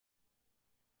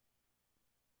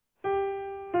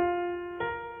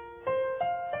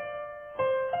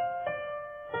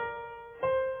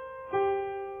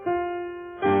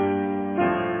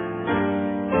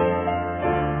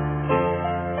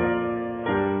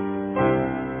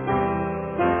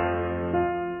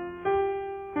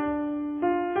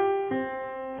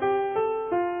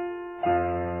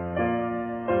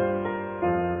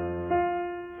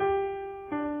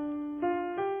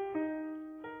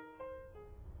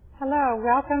Hello,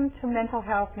 welcome to Mental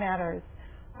Health Matters.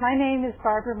 My name is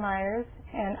Barbara Meyers,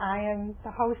 and I am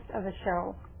the host of the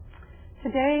show.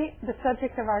 Today, the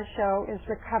subject of our show is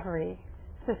recovery,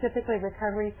 specifically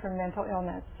recovery from mental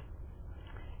illness.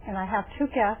 And I have two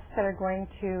guests that are going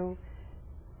to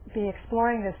be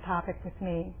exploring this topic with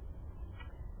me.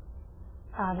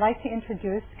 I'd like to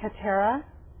introduce Katera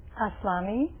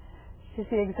Aslami. She's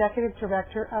the Executive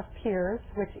Director of Peers,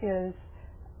 which is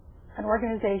an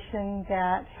organization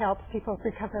that helps people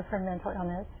recover from mental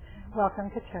illness.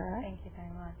 Welcome, Katera. Thank you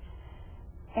very much.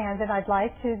 And then I'd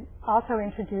like to also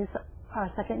introduce our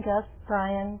second guest,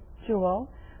 Brian Jewell,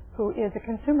 who is a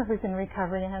consumer who's in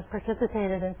recovery and has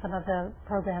participated in some of the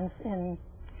programs in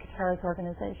Katera's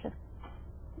organization.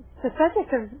 The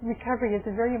subject of recovery is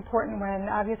a very important one,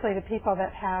 obviously, to people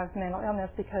that have mental illness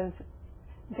because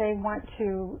they want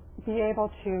to be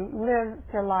able to live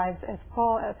their lives as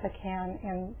full as they can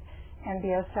and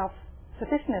be as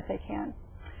self-sufficient as they can.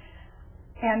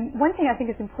 And one thing I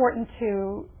think is important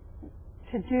to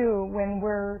do when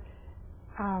we're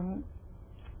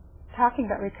talking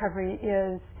about recovery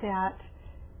is that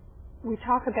we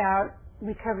talk about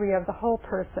recovery of the whole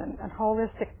person, a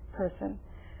holistic person.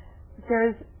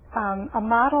 There's a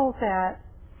model that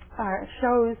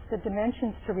shows the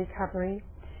dimensions to recovery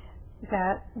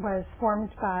that was formed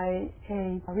by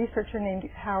a researcher named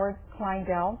Howard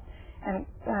Kleindell, and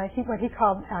what he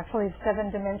called actually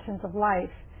 7 dimensions of life.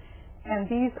 And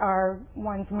these are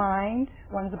one's mind,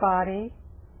 one's body,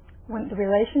 the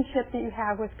relationship that you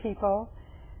have with people,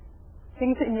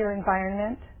 things in your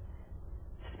environment,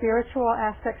 spiritual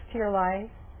aspects to your life,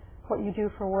 what you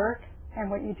do for work, and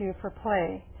what you do for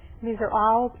play. These are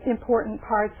all important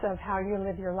parts of how you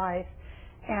live your life.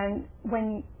 And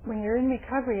when you're in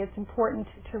recovery, it's important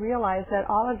to realize that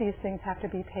all of these things have to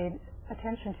be paid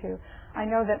attention to. I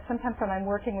know that sometimes when I'm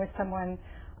working with someone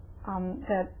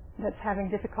that's having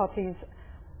difficulties,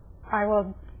 I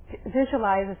will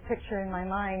visualize this picture in my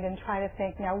mind and try to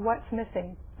think, now what's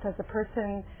missing? Does the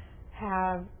person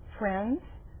have friends?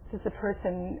 Does the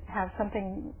person have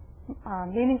something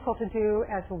meaningful to do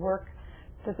as a work?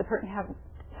 Does the person have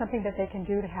something that they can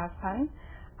do to have fun?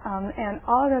 And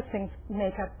all of those things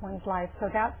make up one's life. So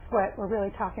that's what we're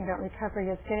really talking about recovery,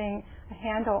 is getting a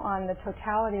handle on the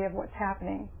totality of what's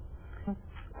happening.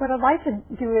 What I'd like to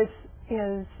do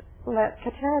is let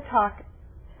Katera talk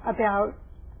about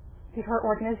her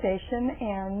organization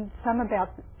and some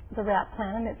about the throught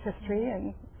plan and its history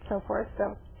and so forth.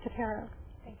 So, Katera.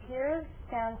 Peers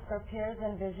stands for Peers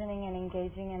Envisioning and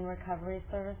Engaging in Recovery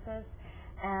Services,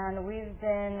 and we've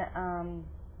been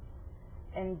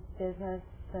in business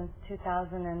since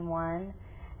 2001,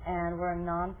 and we're a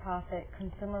nonprofit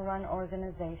consumer-run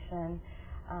organization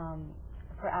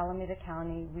for Alameda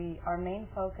County. Our main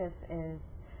focus is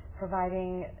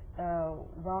providing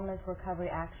wellness recovery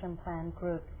action plan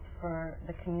groups for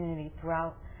the community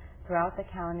throughout the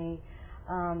county.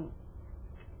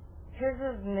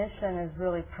 Peers' mission is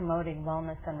really promoting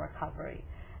wellness and recovery,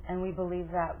 and we believe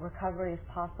that recovery is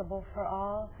possible for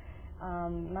all.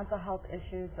 Mental health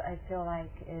issues, I feel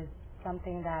like, is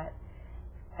something that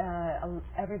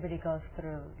everybody goes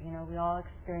through. You know, we all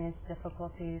experience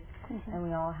difficulties, and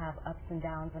we all have ups and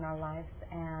downs in our lives.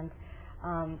 And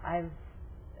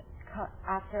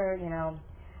after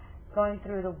going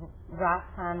through the throught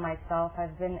plan myself,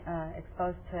 I've been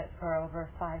exposed to it for over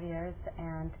 5 years,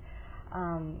 and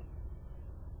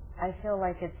I feel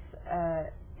like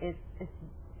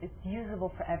it's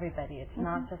usable for everybody. It's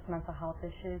not just mental health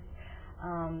issues.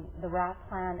 The throught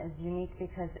plan is unique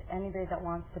because anybody that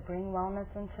wants to bring wellness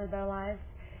into their lives,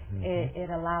 it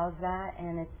allows that,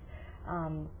 and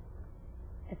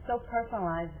it's so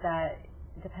personalized that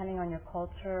depending on your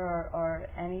culture or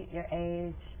your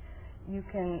age, you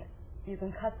can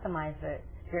customize it,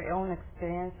 your own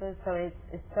experiences. So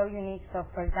it's so unique. So,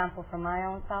 for example, for my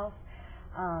own self,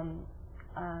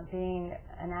 being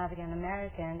an African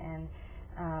American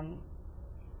and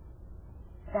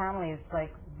family is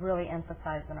like really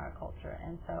emphasized in our culture,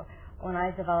 and so when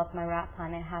I developed my throught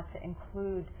plan, I had to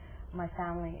include my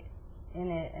family in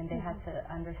it, and they had to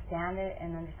understand it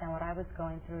and understand what I was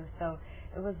going through. So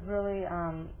it was really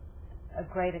a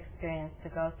great experience to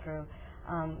go through.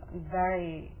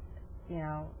 Very,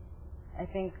 I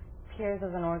think Peers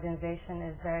as an organization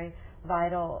is very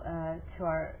vital to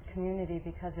our community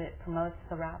because it promotes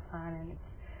the throught plan, and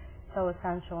it's so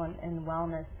essential in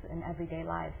wellness in everyday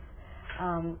life.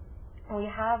 We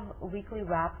have weekly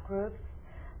throught groups,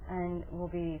 and we'll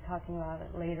be talking about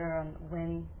it later on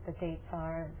when the dates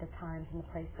are, the times and the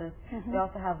places. We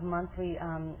also have monthly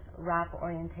throught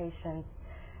orientations,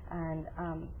 and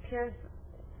Peers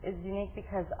is unique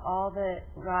because all the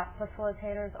RAP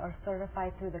facilitators are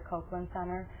certified through the Copeland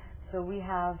Center. So we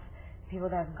have people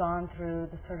that have gone through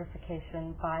the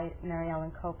certification by Mary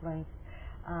Ellen Copeland's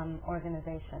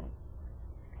organization.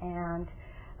 And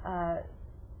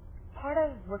part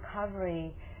of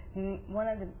recovery,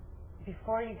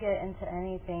 before you get into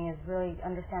anything, is really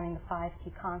understanding the 5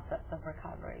 key concepts of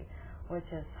recovery, which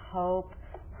is hope,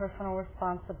 personal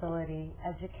responsibility,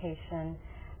 education,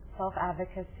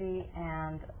 self-advocacy,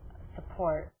 and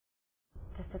support.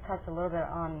 Just to touch a little bit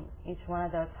on each one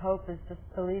of those, hope is just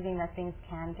believing that things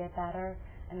can get better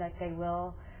and that they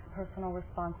will. Personal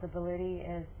responsibility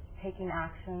is taking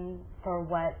action for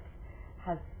what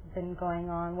has been going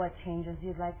on, what changes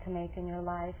you'd like to make in your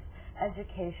life.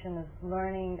 Education is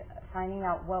learning, finding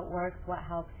out what works, what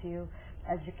helps you.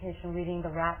 Education, reading the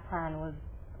RAP plan was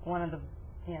one of the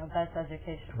best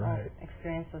educational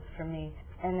experiences for me.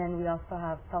 And then we also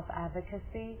have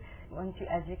self-advocacy. Once you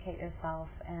educate yourself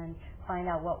and find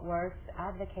out what works,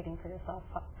 advocating for yourself,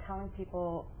 telling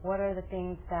people what are the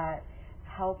things that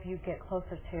help you get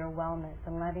closer to your wellness,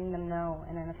 and letting them know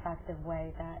in an effective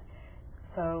way that,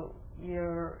 so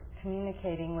you're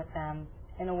communicating with them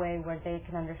in a way where they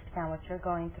can understand what you're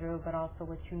going through, but also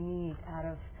what you need out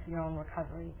of your own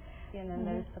recovery. And then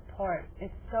there's support.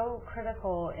 It's so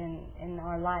critical in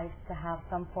our lives to have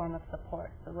some form of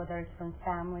support. So whether it's from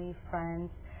family, friends,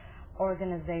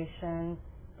 organizations,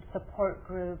 support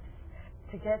groups,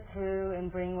 to get through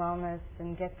and bring wellness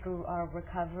and get through our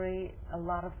recovery, a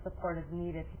lot of support is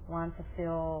needed. People want to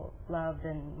feel loved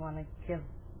and want to give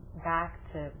back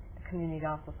to the community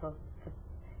also. So to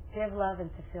give love and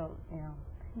to feel,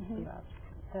 be loved.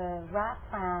 The RAP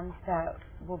plan that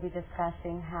we'll be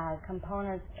discussing has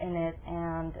components in it,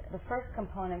 and the first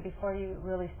component, before you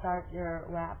really start your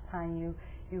RAP plan,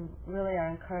 you really are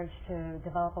encouraged to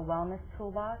develop a wellness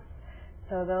toolbox.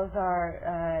 So those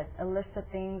are a list of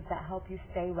things that help you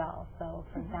stay well. So,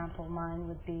 for example, mine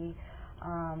would be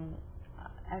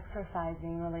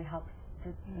exercising really helps.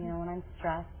 When I'm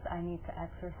stressed, I need to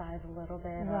exercise a little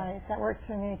bit. Right, that works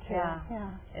for me too.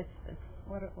 Yeah. It's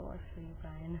what works for you,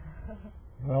 Brian?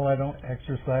 Well, I don't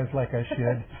exercise like I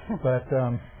should, but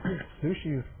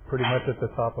sushi is pretty much at the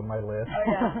top of my list.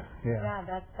 Oh yeah,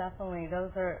 that's definitely.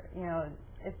 Those are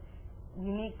it's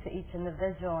unique to each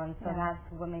individual, and so that's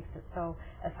what makes it so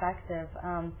effective.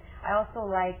 I also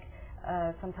like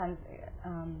sometimes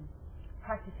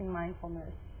practicing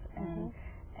mindfulness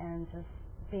and just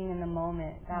being in the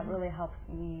moment. That really helps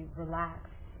me relax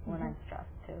when I'm stressed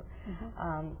too.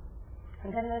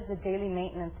 And then there's the daily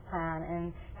maintenance plan,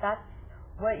 and that's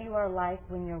what you are like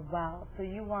when you're well. So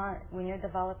when you're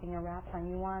developing a RAP plan,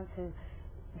 you want to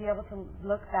be able to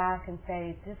look back and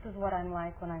say, this is what I'm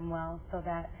like when I'm well, so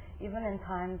that even in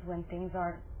times when things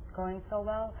aren't going so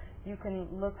well, you can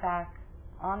look back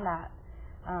on that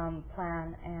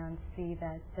plan and see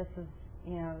that this is,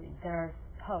 there's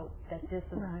hope, that this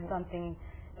is something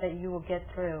that you will get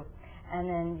through. And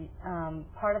then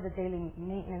part of the daily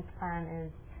maintenance plan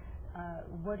is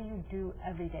what do you do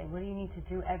every day? What do you need to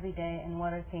do every day, and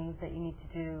what are things that you need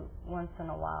to do once in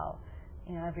a while,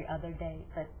 every other day?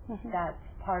 But that's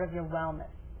part of your wellness.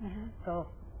 So,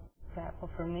 for example,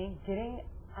 for me, getting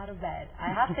out of bed.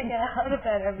 I have to get out of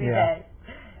bed every day.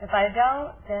 If I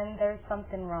don't, then there's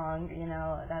something wrong.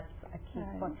 That's a key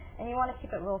point. And you want to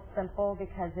keep it real simple,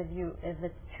 because if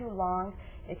it's too long,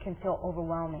 it can feel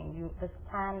overwhelming. This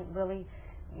plan really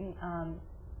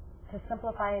to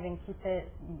simplify it and keep it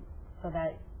so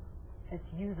that it's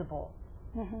usable.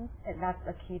 That's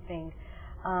a key thing.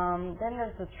 Then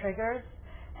there's the triggers,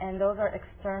 and those are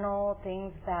external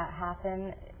things that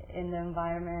happen in the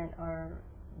environment or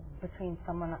between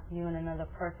you and another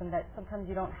person that sometimes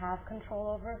you don't have control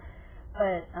over,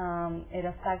 but it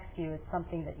affects you. It's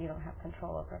something that you don't have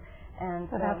control over. And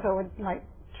so that's what would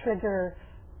trigger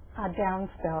a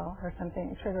downspell or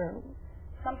something, trigger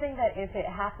something that if it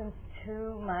happens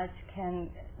too much can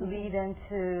lead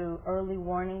into early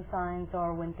warning signs,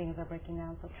 or when things are breaking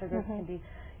down. So triggers can be,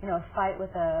 a fight with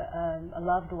a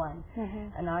loved one,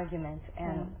 an argument,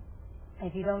 and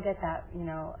if you don't get that,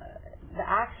 the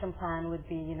action plan would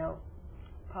be,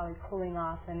 probably cooling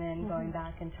off and then going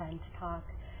back and trying to talk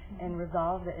and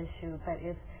resolve the issue. But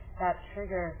if that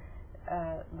trigger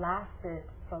lasted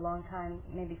for a long time,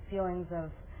 maybe feelings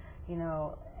of,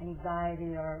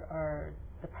 anxiety or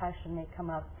depression may come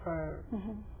up for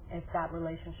if that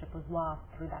relationship was lost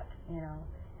through that,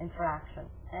 interaction.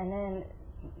 And then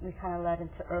we kind of led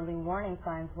into early warning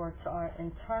signs, which are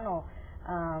internal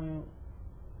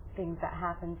things that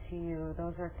happen to you.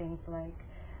 Those are things like,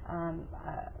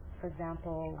 for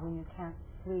example, when you can't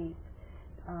sleep,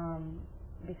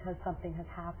 because something has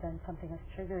happened, something has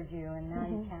triggered you, and now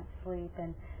you can't sleep,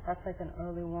 and that's like an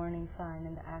early warning sign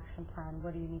in the action plan.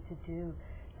 What do you need to do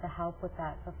to help with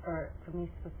that? So for me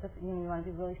specific, you want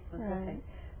to be really specific. Right.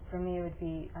 For me, it would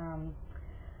be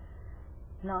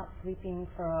not sleeping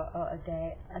for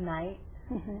a night.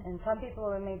 And some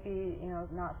people it may be,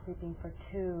 not sleeping for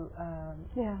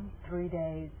 3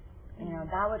 days.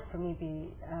 That would for me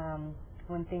be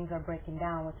when things are breaking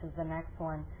down, which is the next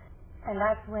one. And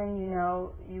that's when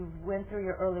you went through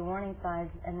your early warning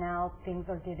signs, and now you're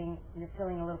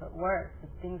feeling a little bit worse.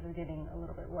 Things are getting a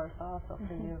little bit worse also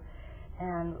for you.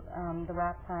 And the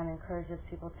RAP plan encourages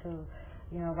people to,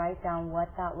 write down what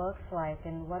that looks like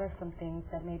and what are some things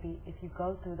that maybe if you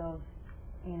go through those,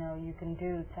 you can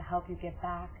do to help you get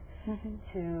back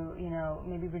to,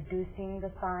 maybe reducing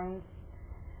the signs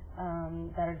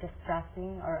that are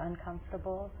distressing or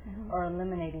uncomfortable, or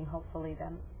eliminating, hopefully,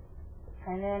 them.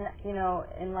 And then,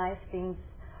 in life things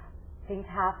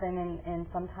happen, and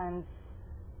sometimes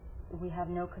we have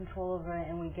no control over it,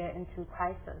 and we get into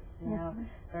crisis.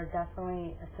 There are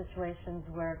definitely situations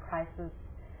where crisis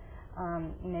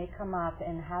may come up,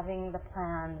 and having the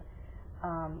plan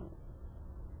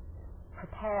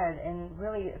prepared, and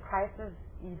really a crisis,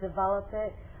 you develop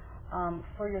it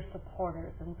for your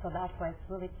supporters, and so that's why it's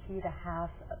really key to have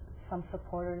some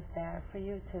supporters there for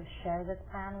you to share this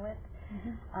plan with,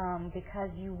 because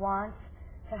you want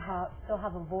to still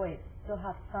have a voice, still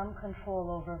have some control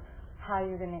over how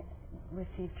you're going to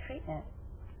receive treatment.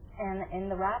 And in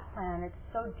the RAP plan, it's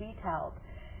so detailed.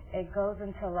 It goes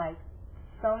into like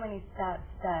so many steps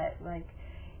that like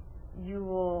you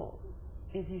will,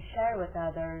 if you share with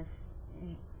others,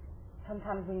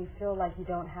 sometimes when you feel like you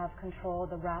don't have control,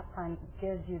 the RAP plan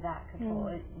gives you that control.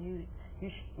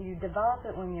 You develop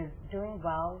it when you're doing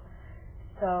well,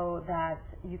 so that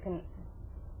you can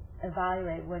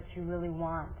evaluate what you really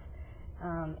want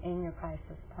in your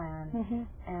crisis plan.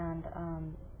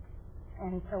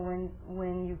 And so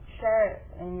when you share it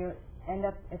and you end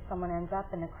up, if someone ends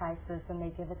up in a crisis and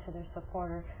they give it to their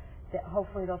supporter, that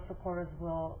hopefully those supporters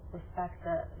will respect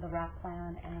the RAP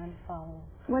plan and follow.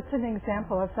 What's an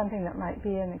example of something that might be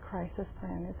in the crisis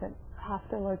plan? Is it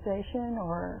hospitalization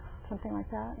or something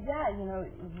like that? Yeah,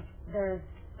 there's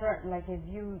certain, like if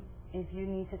you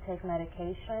need to take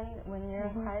medication when you're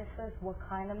in crisis, what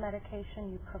kind of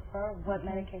medication you prefer, what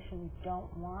medication you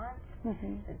don't want,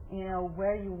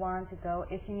 where you want to go,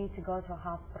 if you need to go to a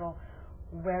hospital,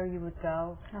 where you would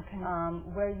go,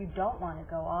 where you don't want to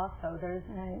go also. There's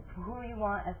who you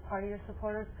want as part of your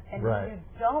supporters and who you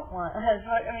don't want as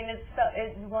part. I mean,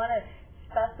 you want to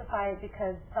specify it,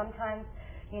 because sometimes,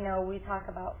 we talk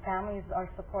about families are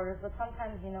supporters, but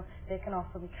sometimes, they can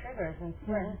also be triggers, and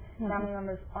certain family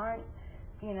members aren't,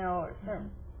 or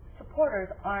certain supporters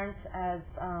aren't as,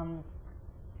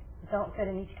 don't fit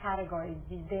in each category.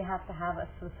 They have to have a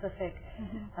specific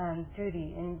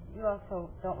duty, and you also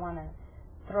don't want to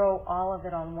throw all of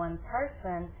it on one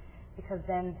person, because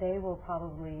then they will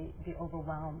probably be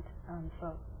overwhelmed.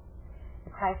 So the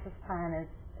crisis plan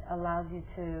allows you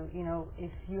to,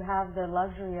 if you have the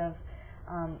luxury of,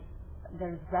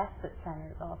 there's respite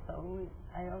centers also.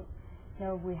 I don't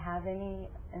know if we have any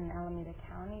in Alameda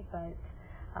County, but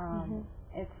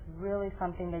it's really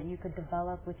something that you could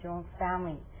develop with your own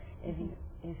family if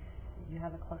you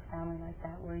have a close family like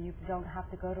that, where you don't have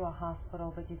to go to a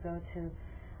hospital, but you go to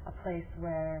a place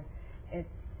where it's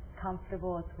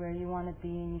comfortable, it's where you want to be,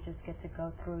 and you just get to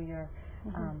go through your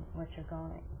what you're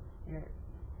going, your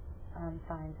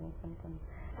signs and symptoms.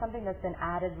 Something that's been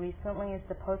added recently is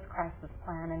the post-crisis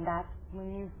plan, and that's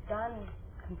when you've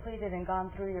completed and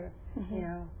gone through your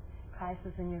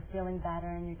crisis, and you're feeling better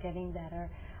and you're getting better.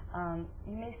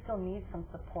 You may still need some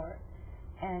support,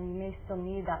 and you may still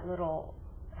need that little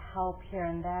help here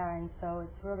and there, and so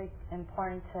it's really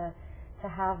important to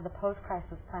have the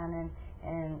post-crisis plan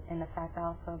in effect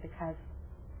also, because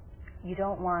you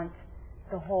don't want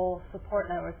the whole support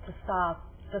network to stop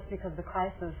just because the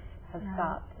crisis has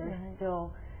stopped. There's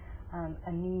still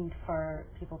a need for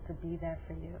people to be there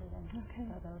for you. And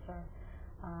so those are...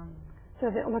 So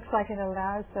it looks like it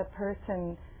allows the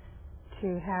person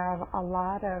to have a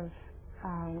lot of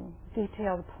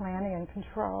detailed planning and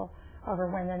control over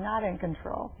when they're not in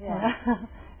control.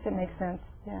 If it makes sense.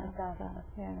 Yeah. It does.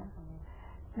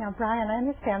 Now, Brian, I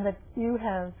understand that you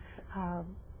have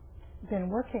been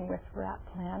working with RAP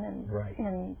Plan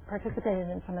and participated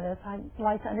in some of this. I'd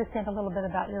like to understand a little bit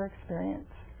about your experience.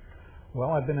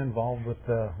 Well, I've been involved with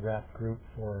the RAP group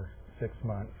for 6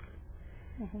 months,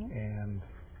 and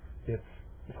it's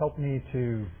helped me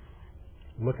to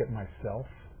look at myself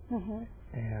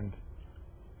and,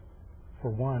 for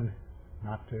one,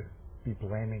 not to be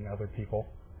blaming other people.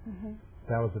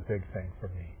 That was a big thing for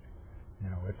me. You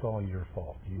know, it's all your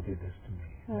fault. You did this to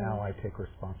me. Now I take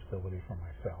responsibility for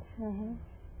myself.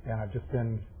 And I've just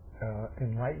been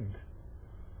enlightened.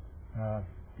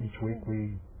 Each week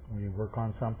we work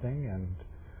on something, and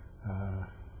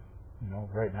you know,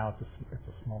 right now it's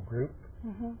a small group,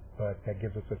 but that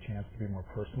gives us a chance to be more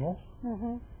personal.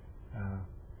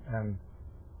 And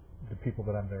the people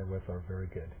that I'm there with are very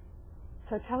good.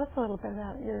 So tell us a little bit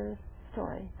about your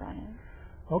story, Brian.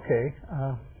 Okay.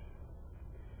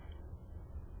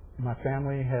 My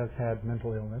family has had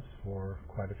mental illness for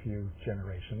quite a few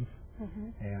generations,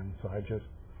 and so I just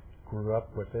grew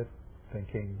up with it,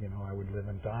 thinking, you know, I would live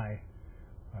and die,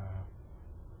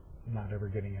 not ever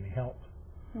getting any help.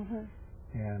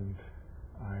 And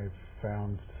I've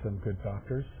found some good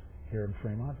doctors here in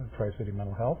Fremont at Tri-City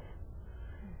Mental Health,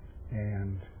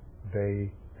 and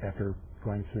they, after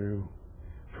going through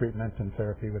treatment and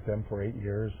therapy with them for 8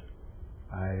 years,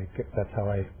 that's how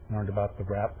I learned about the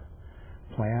WRAP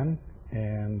plan,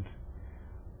 and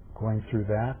going through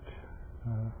that,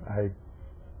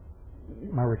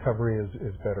 my recovery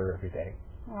is better every day.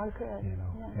 Oh, good. You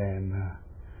know, and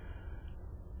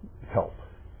help.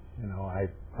 You know, I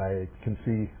can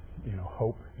see, you know,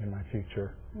 hope in my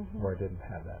future where I didn't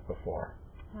have that before.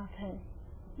 Okay.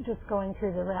 Just going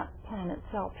through the WRAP plan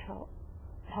itself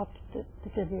helped to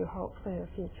give you hope for your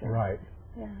future. Right.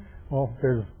 Yeah. Well,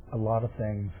 there's a lot of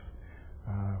things.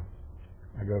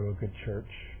 I go to a good church.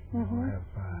 You know,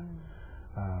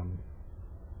 I have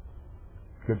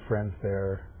good friends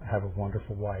there. I have a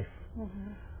wonderful wife.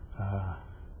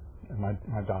 And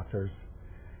my doctors,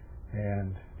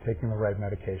 and taking the right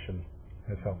medication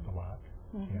has helped a lot.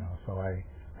 You know, so I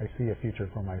see a future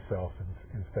for myself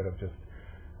instead of just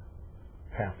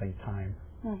passing time.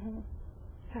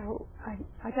 So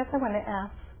I guess I want to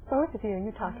ask both of you.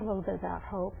 You talked a little bit about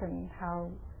hope and how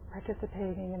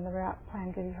participating in the WRAP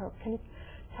plan gives you hope. Can you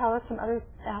tell us some other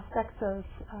aspects of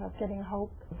getting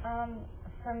hope?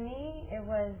 For me, it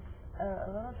was a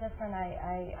little different.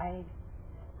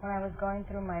 When I was going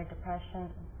through my depression,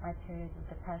 my periods of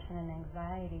depression and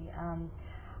anxiety,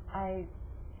 I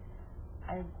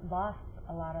lost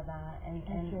a lot of that, and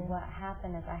what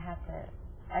happened is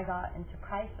I got into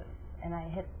crisis, and I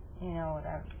hit, you know, what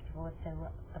people would say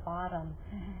the bottom,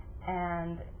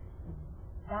 and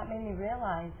that made me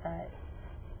realize that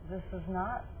this is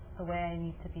not the way I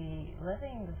need to be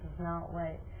living. This is not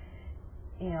what,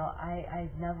 you know,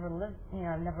 I've never lived, you know,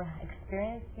 I've never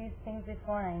experienced these things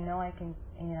before, and I know I can,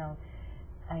 you know,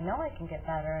 I can get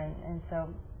better, and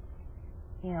so,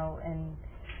 you know, and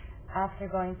after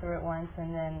going through it once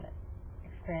and then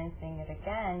experiencing it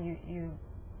again,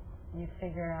 you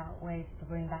figure out ways to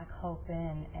bring back hope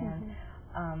in,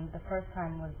 and the first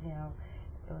time was, you know,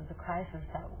 it was a crisis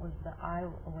that was the eye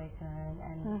awakener,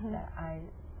 and that I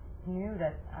knew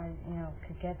that I, you know,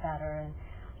 could get better, and,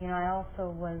 you know, I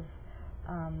also was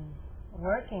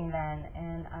working then,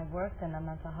 and I worked in a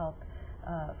mental health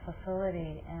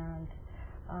facility, and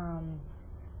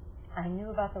I knew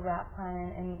about the WRAP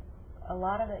plan, and a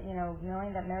lot of it, you know,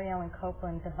 knowing that Mary Ellen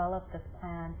Copeland developed this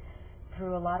plan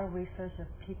through a lot of research of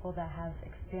people that have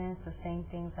experienced the same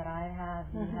things that I have,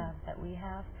 you have, that we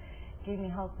have, gave me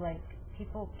hope, like,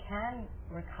 people can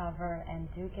recover and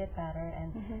do get better,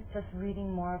 and just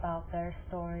reading more about their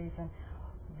stories and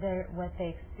what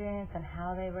they experienced and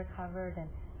how they recovered and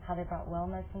how they brought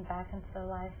wellness back into their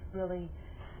life really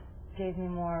gave me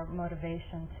more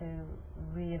motivation to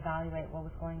reevaluate what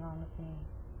was going on with me.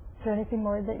 Is there anything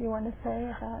more that you want to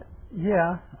say about?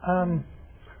 Yeah.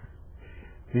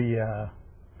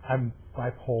 I'm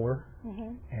bipolar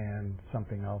and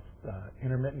something else,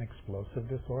 intermittent explosive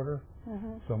disorder.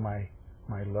 So my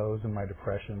lows and my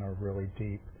depression are really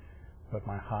deep, but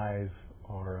my highs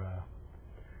are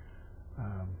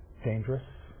dangerous.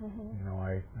 You know,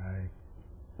 I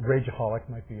rageaholic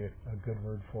might be a good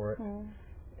word for it.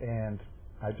 And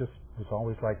I just was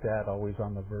always like that, always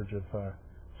on the verge of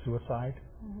suicide.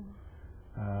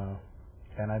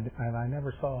 And I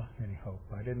never saw any hope.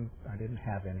 I didn't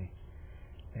have any.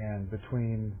 And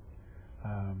between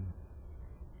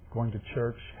going to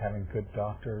church, having good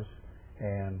doctors,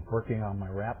 and working on my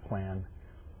WRAP plan,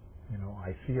 you know,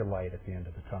 I see a light at the end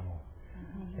of the tunnel.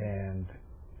 And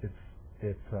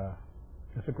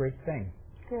it's a great thing.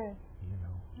 Good. You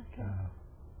know. Okay.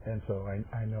 And so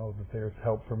I know that there's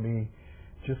help for me.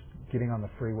 Just getting on the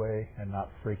freeway and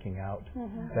not freaking out,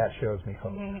 that shows me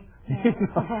hope. You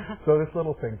know? So there's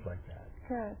little things like that.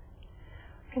 Good.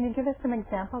 Can you give us some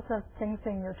examples of things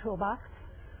in your toolbox?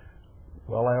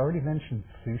 Well, I already mentioned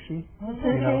sushi. Sushi,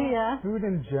 you know, food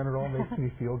in general makes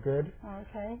me feel good.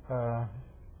 Okay.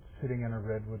 sitting in a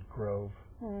redwood grove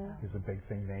is a big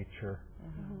thing. Nature,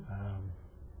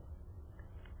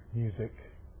 music,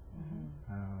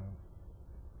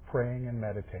 praying and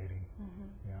meditating.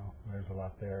 You know, there's a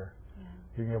lot there.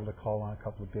 Being able to call on a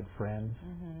couple of good friends,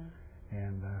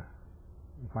 and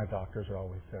my doctors are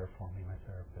always there for me, my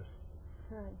therapists.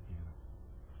 Good. You know.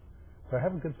 So I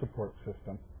have a good support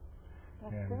system.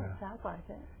 That's and, good. Sounds like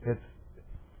it.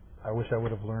 I wish I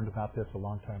would have learned about this a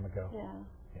long time ago. Yeah.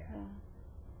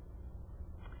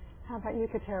 How about you,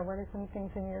 Katara? What are some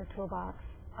things in your toolbox?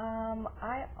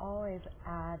 I always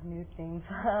add new things.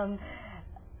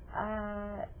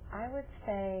 I would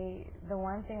say the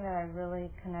one thing that I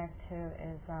really connect to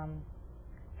is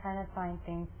trying to find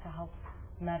things to help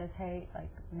meditate,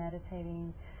 like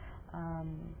meditating,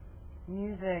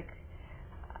 music.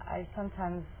 I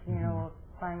sometimes, you know,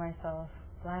 find myself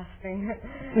blasting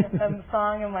a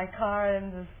song in my car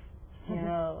and just, you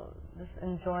know, just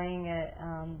enjoying it.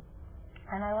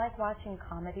 And I like watching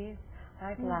comedies. I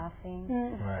like laughing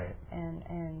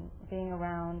and being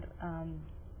around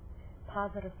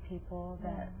positive people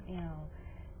that, you know.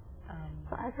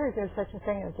 So I've heard there's such a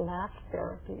thing as laugh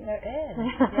therapy. There is,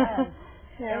 yes.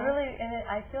 It really, and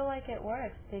I feel like it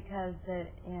works because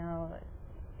it, you know,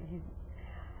 it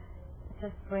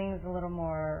just brings a little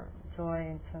more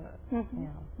joy into, you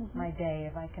know, my day.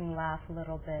 If I can laugh a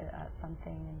little bit at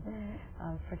something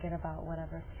and forget about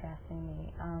whatever's stressing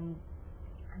me.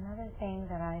 Another thing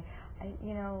that I,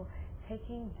 you know,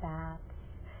 taking baths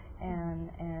and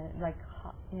like,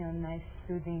 you know, nice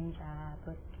soothing baths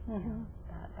with, you know,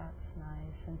 that's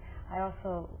nice. And I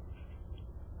also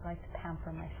like to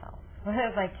pamper myself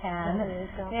if I can.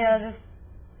 You know, just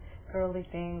girly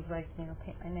things like, you know,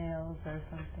 paint my nails or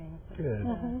something. Good.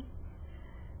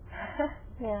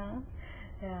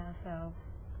 Yeah, so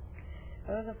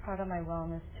those are part of my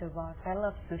wellness toolbox. I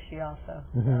love sushi also.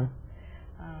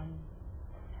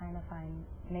 Trying to find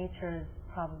nature is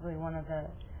probably one of the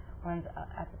ones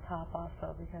at the top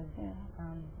also because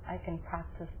I can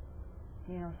practice,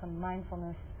 you know, some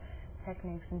mindfulness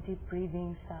techniques and deep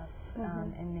breathing stuff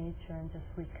in nature and just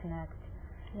reconnect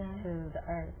to the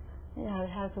earth. Yeah, it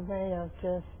has a way of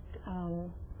just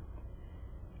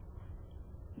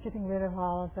getting rid of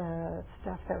all of the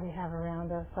stuff that we have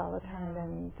around us all the time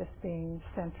and just being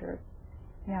centered.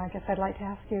 Now, I guess I'd like to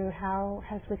ask you, how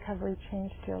has recovery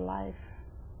changed your life?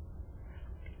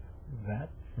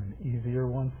 That's an easier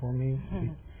one for me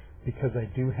because I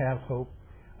do have hope.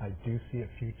 I do see a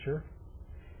future,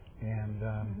 and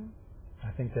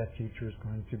I think that future is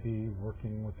going to be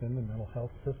working within the mental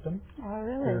health system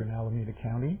here in Alameda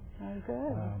County. Oh,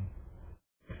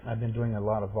 good. I've been doing a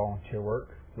lot of volunteer work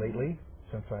lately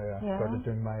since I started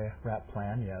doing my RAP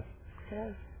plan. Yes,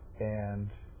 good. And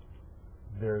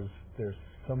there's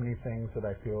so many things that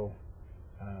I feel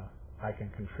I can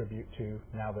contribute to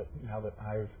now that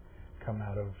I've come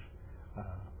out of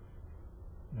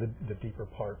the deeper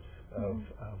parts of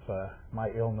my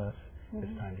illness.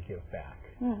 It's time to give back.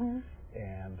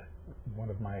 And one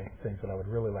of my things that I would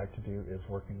really like to do is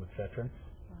working with veterans.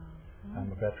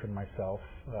 I'm a veteran myself,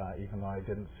 even though I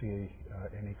didn't see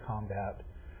any combat.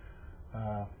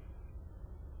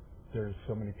 There's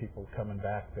so many people coming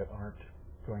back that aren't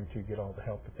going to get all the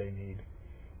help that they need,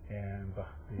 and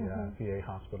the VA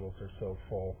hospitals are so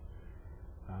full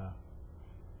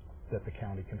that the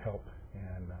county can help.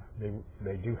 And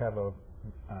they do have a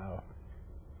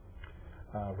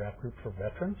RAP group for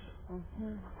veterans,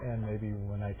 and maybe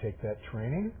when I take that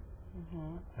training,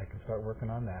 I can start working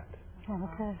on that.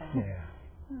 Okay. Yeah.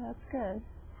 Well, that's good.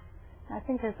 I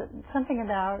think there's something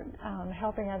about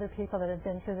helping other people that have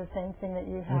been through the same thing that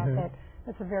you have that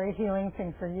it's a very healing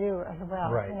thing for you as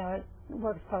well. Right. You know, it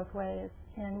works both ways.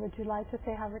 And would you like to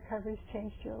say how recovery's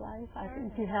changed your life? I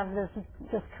think you have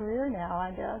this career now,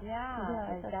 I guess.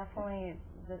 Yeah, definitely.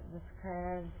 This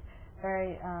career is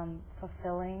very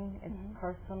fulfilling. It's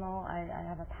personal. I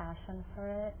have a passion for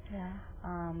it. Yeah.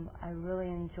 I really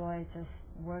enjoy just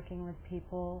working with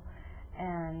people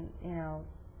and, you know,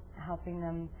 helping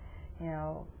them, you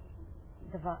know,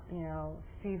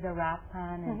 see the RAP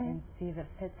plan and see if it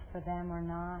fits for them or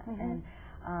not. And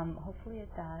hopefully it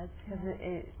does, because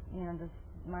it you know,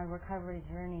 my recovery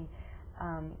journey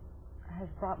has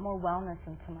brought more wellness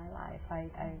into my life. I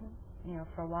you know,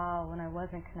 for a while when I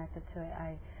wasn't connected to it,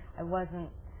 I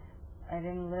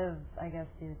didn't live, I guess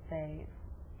you'd say,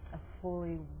 a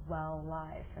fully well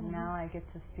life. And now I get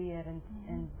to see it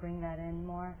and bring that in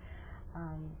more.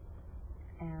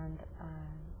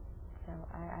 So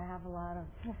I have a lot of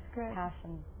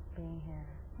passion being here.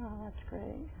 Oh, that's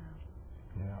great.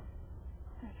 Yeah.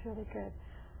 That's really good.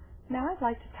 Now I'd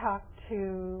like to talk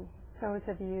to those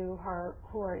of you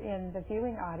who are in the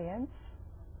viewing audience,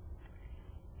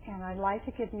 and I'd like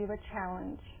to give you a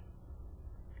challenge.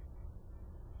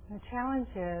 The challenge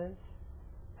is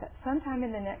that sometime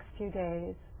in the next few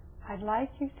days, I'd like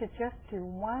you to just do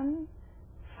one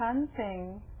fun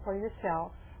thing for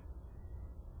yourself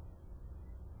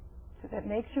that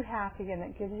makes you happy and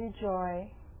that gives you joy,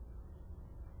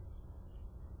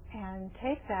 and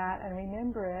take that and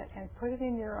remember it and put it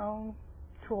in your own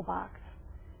toolbox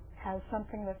as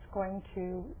something that's going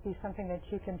to be something that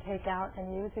you can take out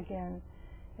and use again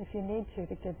if you need to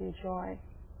give you joy.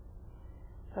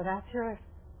 So that's your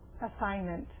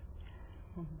assignment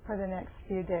for the next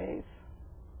few days.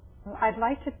 I'd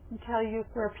like to tell you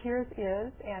where Piers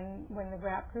is and when the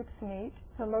RAP groups meet.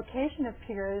 The location of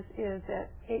Piers is at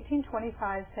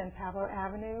 1825 San Pablo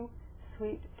Avenue,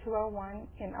 Suite 201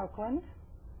 in Oakland.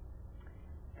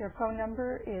 Their phone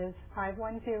number is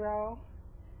 510-832-7337.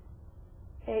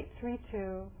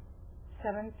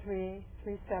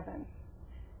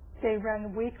 They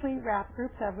run weekly RAP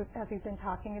groups, as we've been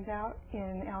talking about,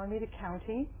 in Alameda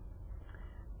County.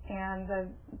 And the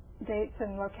dates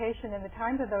and location and the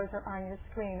times of those are on your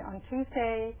screen. On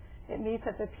Tuesday, it meets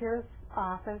at the Piers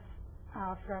office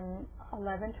from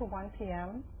 11 to 1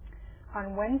 p.m.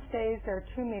 On Wednesdays, there are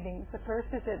two meetings. The first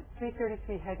is at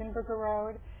 333 Hagenberger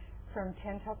Road from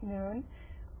 10 till noon.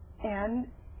 And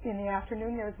in the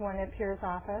afternoon, there's one at Piers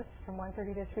office from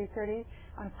 1:30 to 3:30.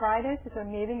 On Fridays, there's a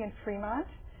meeting in Fremont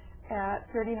at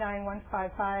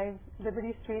 39155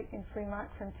 Liberty Street in Fremont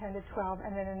from 10 to 12,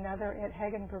 and then another at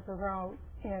Hagenberger Road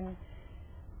in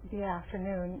the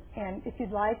afternoon. And if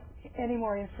you'd like any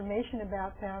more information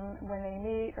about them when they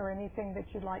meet or anything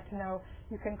that you'd like to know,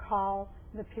 you can call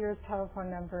the Piers telephone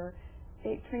number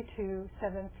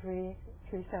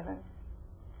 832-7337.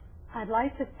 I'd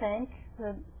like to thank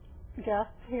the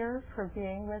guests here for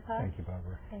being with us. Thank you,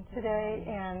 Barbara. Today,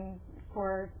 and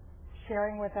for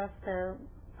sharing with us their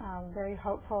very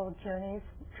hopeful journeys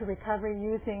to recovery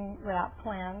using RAP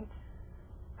plans.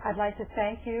 I'd like to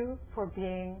thank you for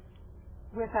being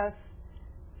with us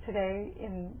today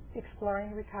in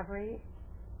exploring recovery,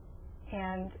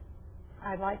 and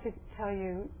I'd like to tell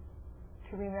you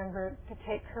to remember to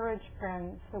take courage,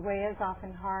 friends. The way is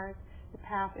often hard, the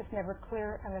path is never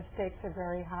clear, and the stakes are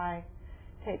very high.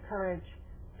 Take courage,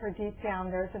 for deep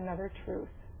down there's another truth.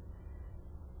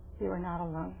 You are not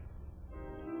alone.